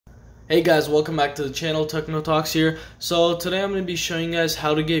Hey guys, welcome back to the channel. Techno Talks here. So today I'm going to be showing you guys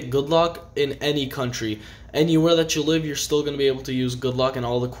how to get good luck in any country. Anywhere that you live, you're still going to be able to use good luck and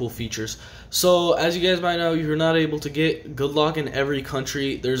all the cool features. So as you guys might know, you're not able to get good luck in every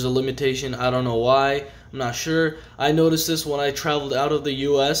country. There's a limitation. I don't know why. I'm not sure. I noticed this when I traveled out of the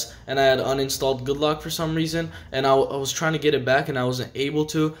US and I had uninstalled good luck for some reason, and I was trying to get it back and I wasn't able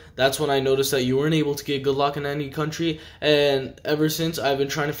to. That's when I noticed that you weren't able to get good luck in any country, and ever since I've been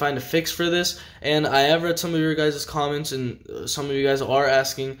trying to find a fix for this. And I have read some of your guys' comments, and some of you guys are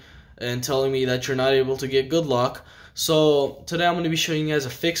asking and telling me that you're not able to get good luck. So today I'm going to be showing you guys a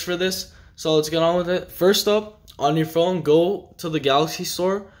fix for this. So let's get on with it. First up, on your phone, go to the Galaxy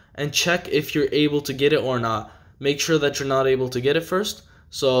Store and check if you're able to get it or not. Make sure that you're not able to get it first.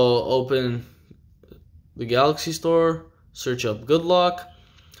 So open the Galaxy Store, search up good luck.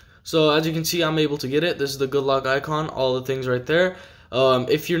 So as you can see, I'm able to get it. This is the good luck icon, all the things right there.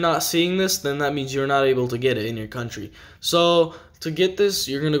 If you're not seeing this, then that means you're not able to get it in your country. So to get this,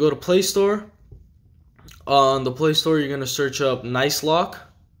 you're going to go to Play Store. On the Play Store, you're going to search up Nice Lock.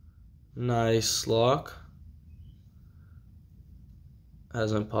 Nice Lock.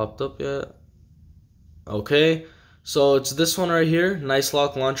 Hasn't popped up yet. Okay, so it's this one right here, Nice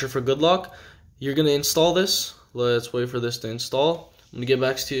Lock Launcher for Good Luck. You're going to install this. Let's wait for this to install. I'm going to get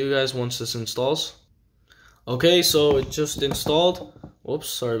back to you guys once this installs. Okay, so it just installed. Whoops,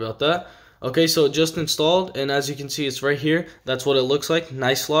 sorry about that. Okay, so it just installed, and as you can see, it's right here. That's what it looks like,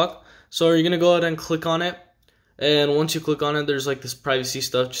 Nice Lock. So you're going to go ahead and click on it. And once you click on it, there's like this privacy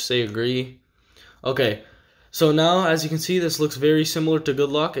stuff. Just say agree. Okay. So now, as you can see, this looks very similar to Good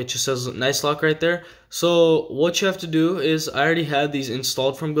Luck. It just says Nice Lock right there. So what you have to do is, I already had these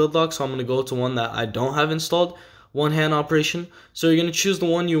installed from Good Luck, so I'm going to go to one that I don't have installed, One Hand Operation. So you're going to choose the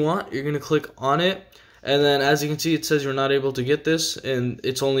one you want. You're going to click on it. And then, as you can see, it says you're not able to get this, and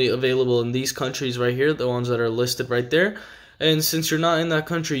it's only available in these countries right here, the ones that are listed right there. And since you're not in that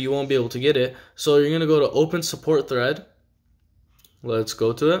country, you won't be able to get it. So you're going to go to Open Support Thread. Let's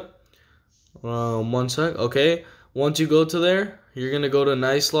go to it. One sec. Okay, once you go to there, you're gonna go to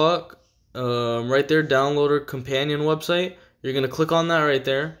Nice Lock, right there, downloader companion website. You're gonna click on that right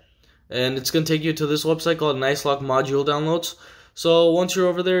there, and it's gonna take you to this website called Nice Lock Module Downloads. So once you're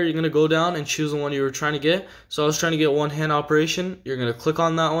over there, you're gonna go down and choose the one you were trying to get. So I was trying to get One Hand Operation. You're gonna click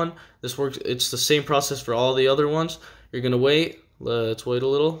on that one. This works. It's the same process for all the other ones. You're gonna wait. Let's wait a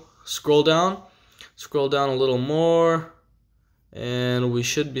little. Scroll down a little more, and we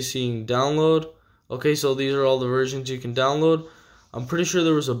should be seeing download. Okay, so these are all the versions you can download. I'm pretty sure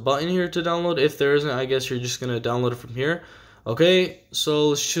there was a button here to download. If there isn't, I guess you're just going to download it from here. Okay, so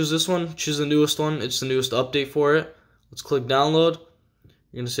let's choose this one. Choose the newest one. It's the newest update for it. Let's click download.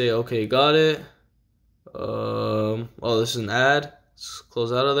 You're going to say, okay, got it. Oh, this is an ad. Let's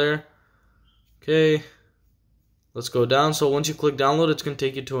close out of there. Okay, let's go down. So once you click download, it's going to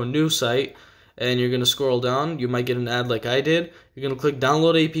take you to a new site. And you're going to scroll down. You might get an ad like I did. You're going to click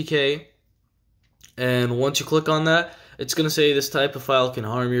download APK. And once you click on that, it's going to say this type of file can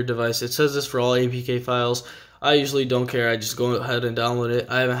harm your device. It says this for all APK files. I usually don't care. I just go ahead and download it.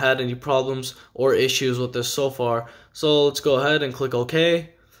 I haven't had any problems or issues with this so far. So let's go ahead and click OK.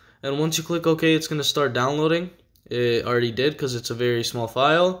 And once you click OK, it's going to start downloading. It already did because it's a very small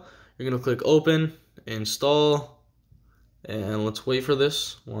file. You're going to click open, install, and let's wait for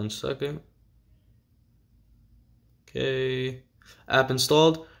this. 1 second. Okay, app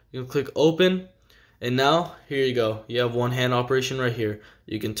installed. You can click open, and now here you go. You have One Hand Operation right here.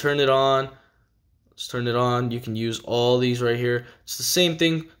 You can turn it on. Let's turn it on. You can use all these right here. It's the same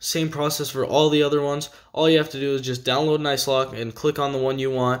thing, same process for all the other ones. All you have to do is just download Nice Lock and click on the one you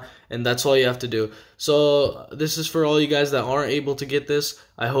want, and that's all you have to do. So this is for all you guys that aren't able to get this.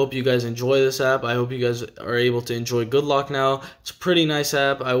 I hope you guys enjoy this app. I hope you guys are able to enjoy Good Luck now. It's a pretty nice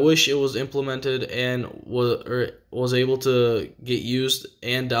app. I wish it was implemented and was able to get used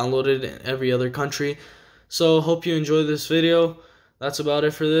and downloaded in every other country. So hope you enjoyed this video. That's about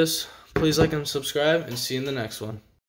it for this. Please like and subscribe, and see you in the next one.